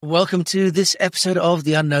Welcome to this episode of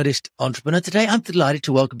The Unnoticed Entrepreneur. Today, I'm delighted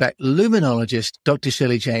to welcome back luminologist Dr.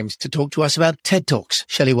 Shelley James to talk to us about TED Talks.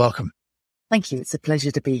 Shelley, welcome. Thank you. It's a pleasure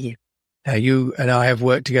to be here. Now, you and I have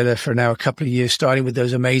worked together for now a couple of years, starting with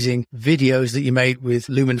those amazing videos that you made with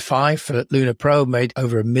Lumen 5 for Lunar Pro, made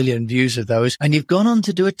over 1 million views of those. And you've gone on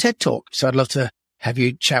to do a TED Talk. So I'd love to have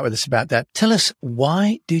you chat with us about that. Tell us,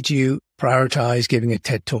 why did you prioritize giving a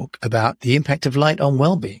TED Talk about the impact of light on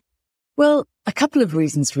well-being? Well, a couple of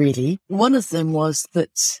reasons, really. One of them was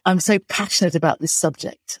that I'm so passionate about this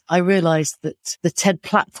subject. I realized that the TED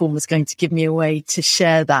platform was going to give me a way to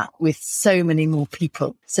share that with so many more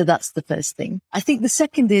people. So that's the first thing. I think the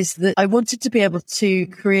second is that I wanted to be able to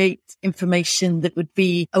create information that would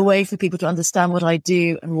be a way for people to understand what I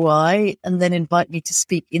do and why, and then invite me to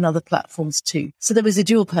speak in other platforms too. So there was a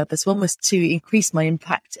dual purpose. One was to increase my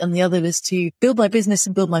impact, and the other was to build my business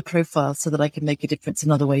and build my profile so that I can make a difference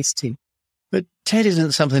in other ways too. But TED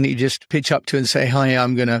isn't something that you just pitch up to and say, hi,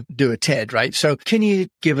 I'm going to do a TED, right? So can you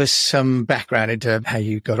give us some background into how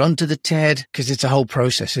you got onto the TED? Because it's a whole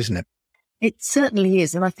process, isn't it? It certainly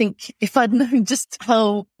is. And I think if I'd known just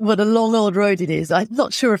what a long old road it is, I'm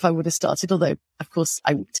not sure if I would have started, although of course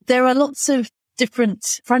I would. There are lots of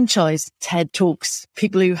different franchise TED Talks,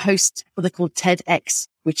 people who host what they call TEDx,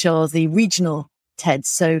 which are the regional TEDs.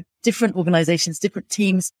 So different organizations, different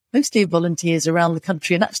teams, mostly volunteers around the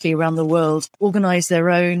country and actually around the world, organize their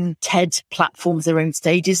own TED platforms, their own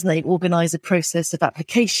stages, and they organize a process of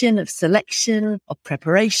application, of selection, of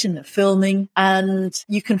preparation, of filming. And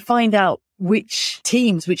you can find out which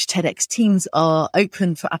TEDx teams are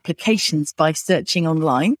open for applications by searching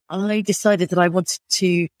online. I decided that I wanted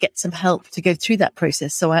to get some help to go through that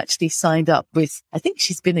process. So I actually signed up with, I think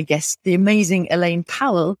she's been a guest, the amazing Elaine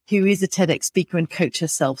Powell, who is a TEDx speaker and coach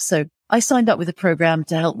herself. So I signed up with a program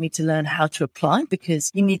to help me to learn how to apply, because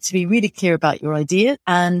you need to be really clear about your idea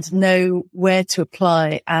and know where to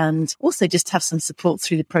apply, and also just have some support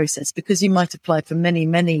through the process, because you might apply for many,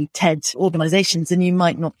 many TED organizations and you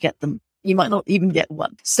might not get them. You might not even get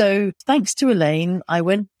one. So thanks to Elaine, I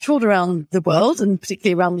trawled around the world, and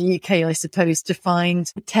particularly around the UK, I suppose, to find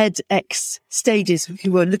TEDx stages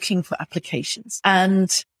who were looking for applications.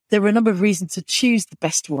 And there were a number of reasons to choose the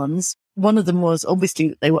best ones. One of them was obviously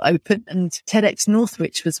that they were open, and TEDx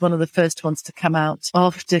Northwich was one of the first ones to come out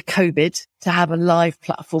after COVID to have a live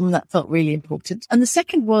platform. That felt really important. And the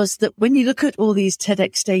second was that when you look at all these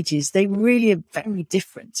TEDx stages, they really are very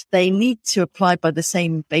different. They need to apply by the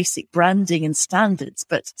same basic branding and standards,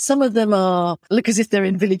 but some of them look as if they're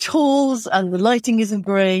in village halls, and the lighting isn't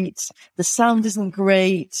great. The sound isn't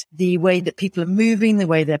great. The way that people are moving, the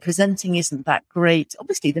way they're presenting isn't that great.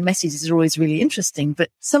 Obviously, the messages are always really interesting, but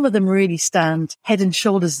some of them really stand head and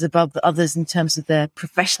shoulders above the others in terms of their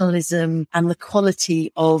professionalism and the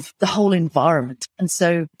quality of the whole environment. And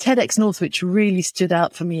so TEDx Northwich really stood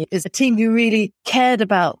out for me as a team who really cared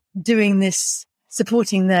about doing this,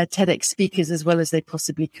 supporting their TEDx speakers as well as they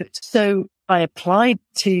possibly could. So I applied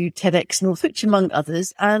to TEDx Northwich, among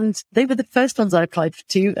others, and they were the first ones I applied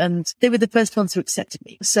to, and they were the first ones who accepted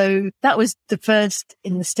me. So that was the first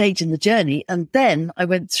in the stage in the journey. And then I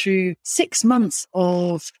went through 6 months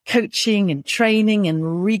of coaching and training and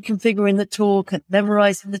reconfiguring the talk and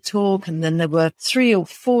memorizing the talk. And then there were 3 or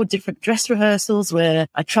 4 different dress rehearsals where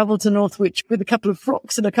I traveled to Northwich with a couple of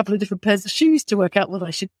frocks and a couple of different pairs of shoes to work out what I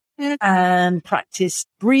should and practice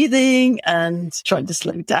breathing and trying to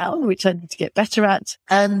slow down, which I need to get better at.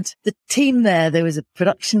 And the team there was a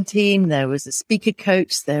production team, there was a speaker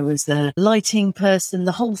coach, there was a lighting person.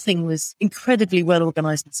 The whole thing was incredibly well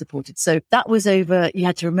organized and supported. So that was over. You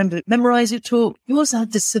had to memorize your talk. You also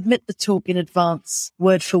had to submit the talk in advance,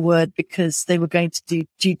 word for word, because they were going to do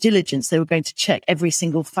due diligence. They were going to check every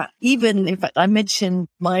single fact. In fact, I mentioned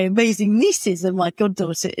my amazing nieces and my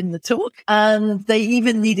goddaughter in the talk, and they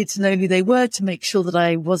even needed to know who they were to make sure that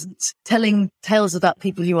I wasn't telling tales about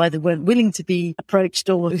people who either weren't willing to be approached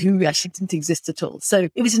or who actually didn't exist at all. So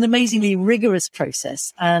it was an amazingly rigorous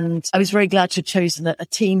process. And I was very glad to have chosen a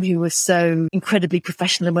team who was so incredibly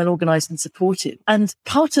professional and well organized and supportive. And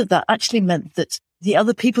part of that actually meant that the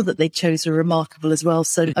other people that they chose were remarkable as well.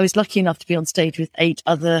 So I was lucky enough to be on stage with 8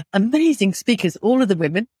 other amazing speakers, all of them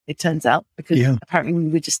women, it turns out, because apparently we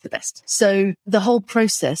were just the best. So the whole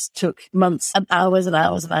process took months and hours and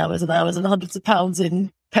hours and hours and hours and hundreds of pounds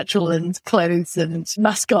in petrol and clothes and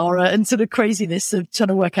mascara and sort of craziness of trying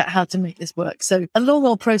to work out how to make this work. So a long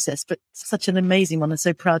old process, but such an amazing one. I'm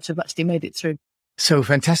so proud to have actually made it through. So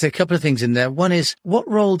fantastic. A couple of things in there. One is, what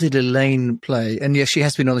role did Elaine play? And yes, she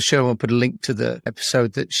has been on the show. I'll put a link to the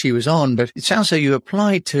episode that she was on, but it sounds like you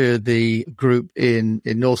applied to the group in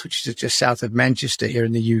North, which is just south of Manchester here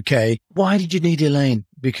in the UK. Why did you need Elaine?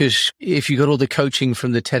 Because if you got all the coaching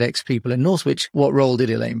from the TEDx people in Northwich, what role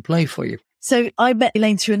did Elaine play for you? So I met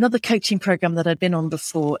Elaine through another coaching program that I'd been on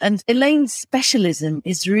before. And Elaine's specialism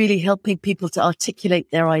is really helping people to articulate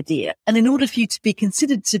their idea. And in order for you to be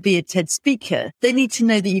considered to be a TED speaker, they need to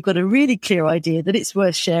know that you've got a really clear idea, that it's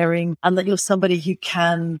worth sharing, and that you're somebody who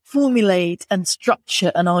can formulate and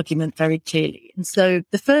structure an argument very clearly. And so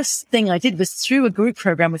the first thing I did was through a group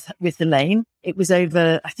program with Elaine. It was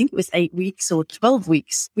over, I think it was 8 weeks or 12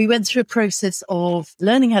 weeks. We went through a process of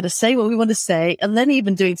learning how to say what we want to say, and then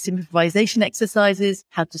even doing some improvisation exercises,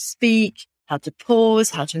 how to speak, how to pause,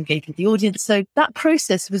 how to engage with the audience. So that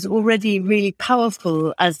process was already really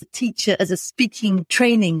powerful as a teacher, as a speaking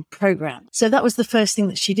training program. So that was the first thing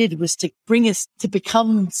that she did, was to bring us to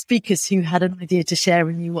become speakers who had an idea to share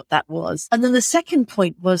and knew what that was. And then the second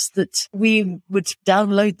point was that we would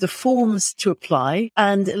download the forms to apply,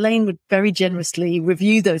 and Elaine would very generously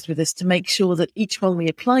review those with us to make sure that each one we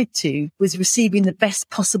applied to was receiving the best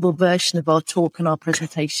possible version of our talk and our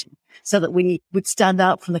presentation, so that we would stand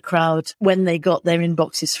out from the crowd when they got their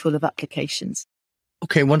inboxes full of applications.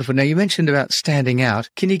 Okay, wonderful. Now, you mentioned about standing out.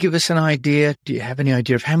 Can you give us an idea? Do you have any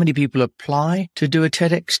idea of how many people apply to do a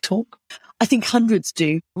TEDx talk? I think hundreds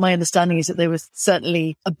do. My understanding is that there was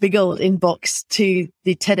certainly a big old inbox to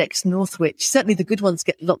the TEDx Northwich. Certainly the good ones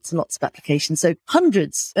get lots and lots of applications. So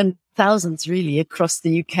hundreds and thousands really across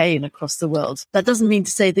the UK and across the world. That doesn't mean to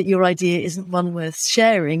say that your idea isn't one worth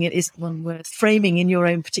sharing. It isn't one worth framing in your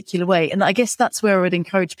own particular way. And I guess that's where I would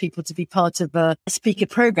encourage people to be part of a speaker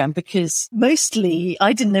program, because mostly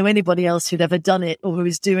I didn't know anybody else who'd ever done it or who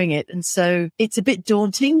was doing it. And so it's a bit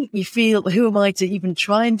daunting. You feel, who am I to even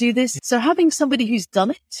try and do this? So having somebody who's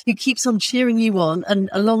done it, who keeps on cheering you on, and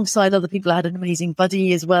alongside other people, I had an amazing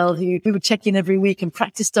buddy as well who would check in every week and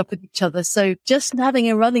practice stuff with each other. So just having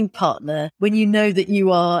a running partner when you know that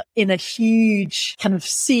you are in a huge kind of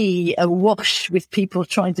sea, awash with people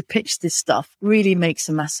trying to pitch this stuff, really makes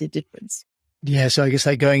a massive difference. Yeah, so I guess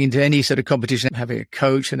like going into any sort of competition, having a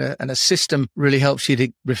coach and a system really helps you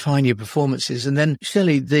to refine your performances. And then,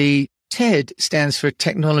 Shelley, the TED stands for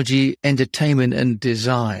Technology, Entertainment and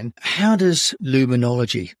Design. How does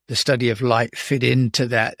luminology, the study of light, fit into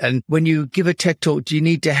that? And when you give a TED talk, do you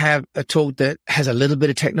need to have a talk that has a little bit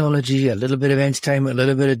of technology, a little bit of entertainment, a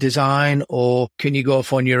little bit of design, or can you go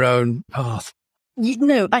off on your own path?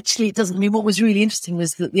 No, actually, it doesn't. I mean, what was really interesting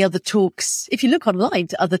was that the other talks, if you look online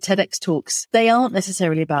to other TEDx talks, they aren't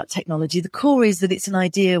necessarily about technology. The core is that it's an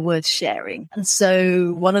idea worth sharing. And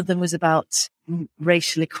so one of them was about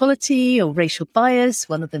racial equality or racial bias.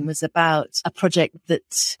 One of them was about a project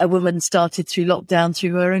that a woman started through lockdown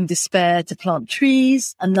through her own despair to plant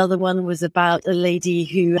trees. Another one was about a lady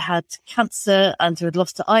who had cancer and who had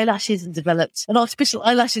lost her eyelashes and developed an artificial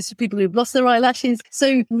eyelashes for people who've lost their eyelashes.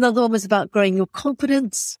 So another one was about growing your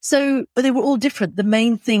confidence. So, but they were all different. The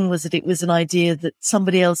main thing was that it was an idea that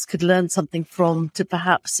somebody else could learn something from to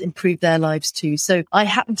perhaps improve their lives too. So I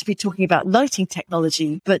happened to be talking about lighting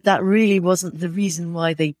technology, but that really wasn't the reason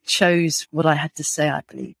why they chose what I had to say, I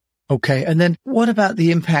believe. Okay. And then what about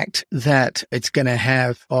the impact that it's going to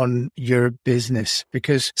have on your business?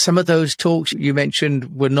 Because some of those talks you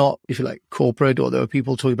mentioned were not, if you like, corporate, or there were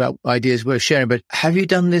people talking about ideas worth sharing. But have you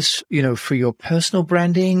done this, for your personal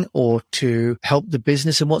branding or to help the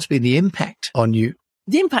business? And what's been the impact on you?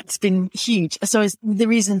 The impact's been huge. So the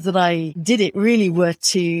reasons that I did it really were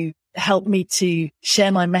to help me to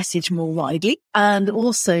share my message more widely, and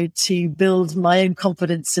also to build my own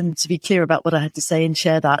confidence and to be clear about what I had to say and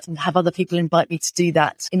share that, and have other people invite me to do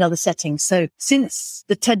that in other settings. So since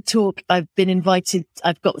the TED Talk, I've been invited,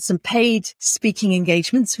 I've got some paid speaking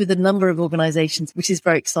engagements with a number of organizations, which is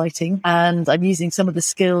very exciting. And I'm using some of the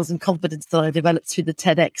skills and confidence that I developed through the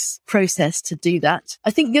TEDx process to do that.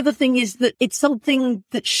 I think the other thing is that it's something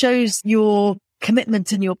that shows your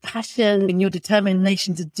commitment and your passion and your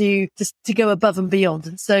determination to go above and beyond.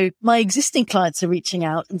 And so my existing clients are reaching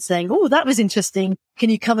out and saying, oh, that was interesting. Can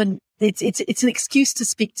you come and it's an excuse to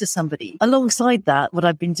speak to somebody. Alongside that, what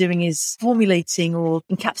I've been doing is formulating or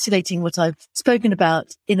encapsulating what I've spoken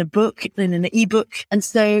about in a book, in an ebook. And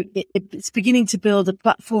so it's beginning to build a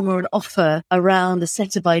platform or an offer around a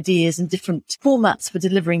set of ideas and different formats for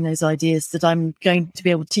delivering those ideas that I'm going to be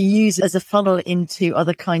able to use as a funnel into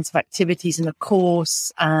other kinds of activities in a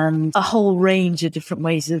course and a whole range of different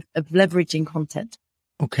ways of leveraging content.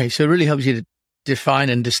 Okay. So it really helps you to define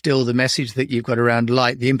and distill the message that you've got around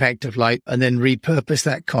light, the impact of light, and then repurpose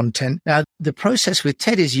that content. Now, the process with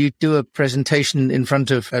TED is you do a presentation in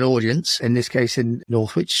front of an audience, in this case in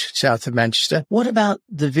Northwich, south of Manchester. What about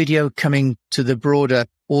the video coming to the broader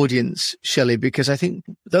audience, Shelley? Because I think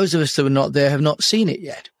those of us that were not there have not seen it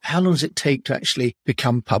yet. How long does it take to actually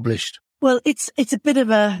become published? Well, it's a bit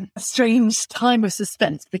of a strange time of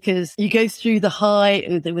suspense because you go through the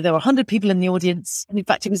high, there were 100 people in the audience. And in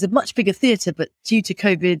fact, it was a much bigger theatre, but due to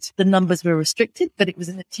COVID, the numbers were restricted, but it was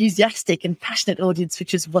an enthusiastic and passionate audience,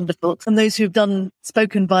 which was wonderful. And those who have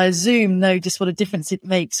spoken via Zoom know just what a difference it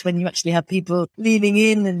makes when you actually have people leaning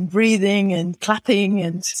in and breathing and clapping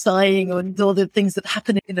and sighing and all the things that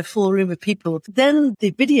happen in a full room of people. Then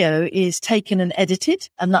the video is taken and edited.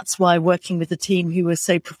 And that's why working with the team who were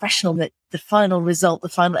so professional that the final result, the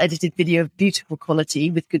final edited video of beautiful quality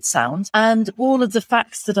with good sound. And all of the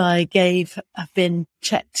facts that I gave have been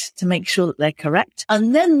checked to make sure that they're correct.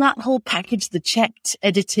 And then that whole package, the checked,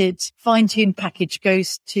 edited, fine-tuned package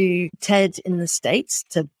goes to TED in the States,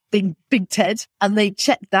 to Big TED, and they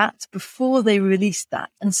check that before they release that.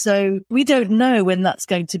 And so we don't know when that's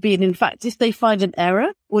going to be. And in fact, if they find an error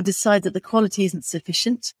or decide that the quality isn't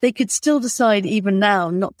sufficient, they could still decide even now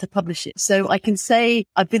not to publish it. So I can say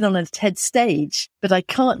I've been on a TED stage, but I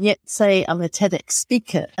can't yet say I'm a TEDx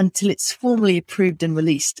speaker until it's formally approved and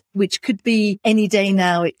released, which could be any day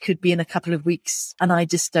now. It could be in a couple of weeks, and I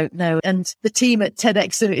just don't know. And the team at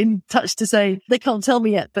TEDx are in touch to say they can't tell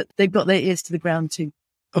me yet, but they've got their ears to the ground too.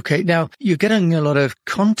 Okay. Now, you're getting a lot of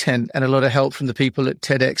content and a lot of help from the people at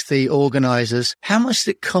TEDx, the organizers. How much does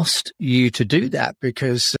it cost you to do that?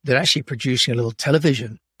 Because they're actually producing a little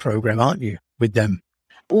television program, aren't you, with them?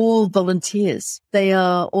 All volunteers. They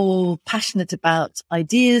are all passionate about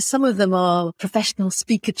ideas. Some of them are professional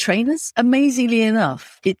speaker trainers. Amazingly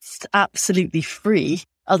enough, it's absolutely free,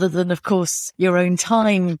 other than, of course, your own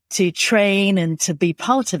time to train and to be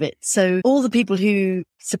part of it. So all the people who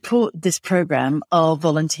support this program are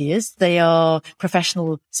volunteers. They are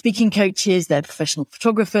professional speaking coaches. They're professional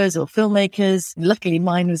photographers or filmmakers. Luckily,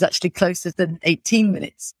 mine was actually closer than 18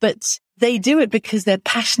 minutes. But they do it because they're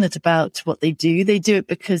passionate about what they do. They do it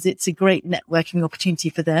because it's a great networking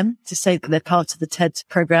opportunity for them. To say that they're part of the TED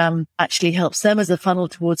program actually helps them as a funnel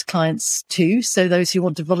towards clients too. So those who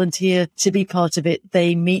want to volunteer to be part of it,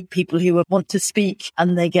 they meet people who want to speak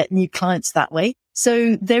and they get new clients that way.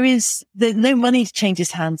 So there's no money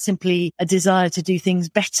changes hands, simply a desire to do things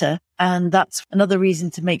better. And that's another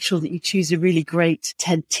reason to make sure that you choose a really great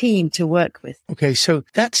TED team to work with. Okay, so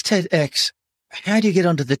that's TEDx. How do you get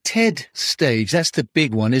onto the TED stage? That's the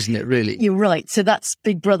big one, isn't it, really? You're right. So that's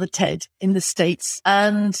Big Brother TED in the States.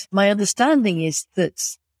 And my understanding is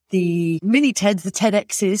that the mini TEDs, the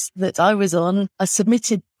TEDx's that I was on, are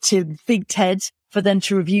submitted to Big TED for them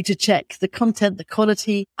to review, to check the content, the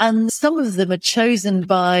quality. And some of them are chosen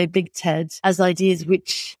by Big TED as ideas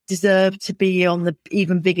which deserve to be on the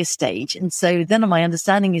even bigger stage. And so then my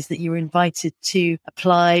understanding is that you're invited to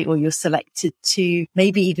apply, or you're selected to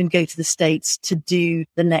maybe even go to the States to do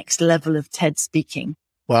the next level of TED speaking.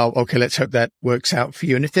 Well, okay, let's hope that works out for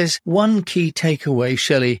you. And if there's one key takeaway,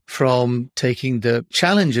 Shelley, from taking the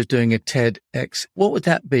challenge of doing a TEDx, what would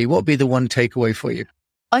that be? What would be the one takeaway for you?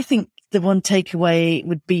 I think the one takeaway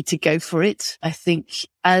would be to go for it. I think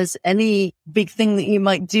as any big thing that you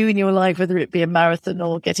might do in your life, whether it be a marathon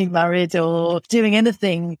or getting married or doing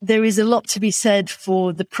anything, there is a lot to be said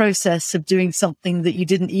for the process of doing something that you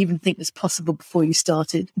didn't even think was possible before you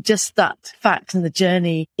started. Just that fact and the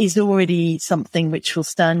journey is already something which will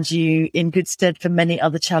stand you in good stead for many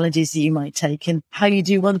other challenges that you might take. And how you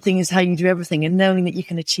do one thing is how you do everything. And knowing that you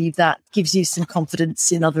can achieve that gives you some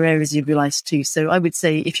confidence in other areas of your life too. So I would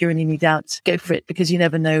say if you're in any doubt, go for it, because you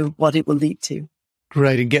never know what it will lead to.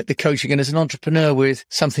 Great. And get the coaching. And as an entrepreneur with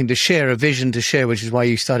something to share, a vision to share, which is why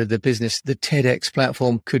you started the business, the TEDx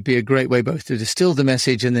platform could be a great way both to distill the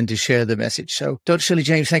message and then to share the message. So Dr. Shelley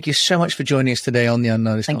James, thank you so much for joining us today on The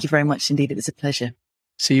Unnoticed. Thank you very much indeed. It was a pleasure.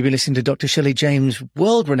 So you've been listening to Dr. Shelley James,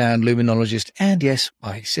 world-renowned luminologist, and yes,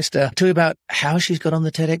 my sister, tell you about how she's got on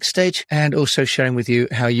the TEDx stage and also sharing with you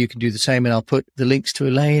how you can do the same. And I'll put the links to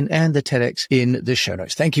Elaine and the TEDx in the show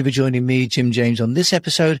notes. Thank you for joining me, Jim James, on this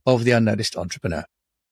episode of The Unnoticed Entrepreneur.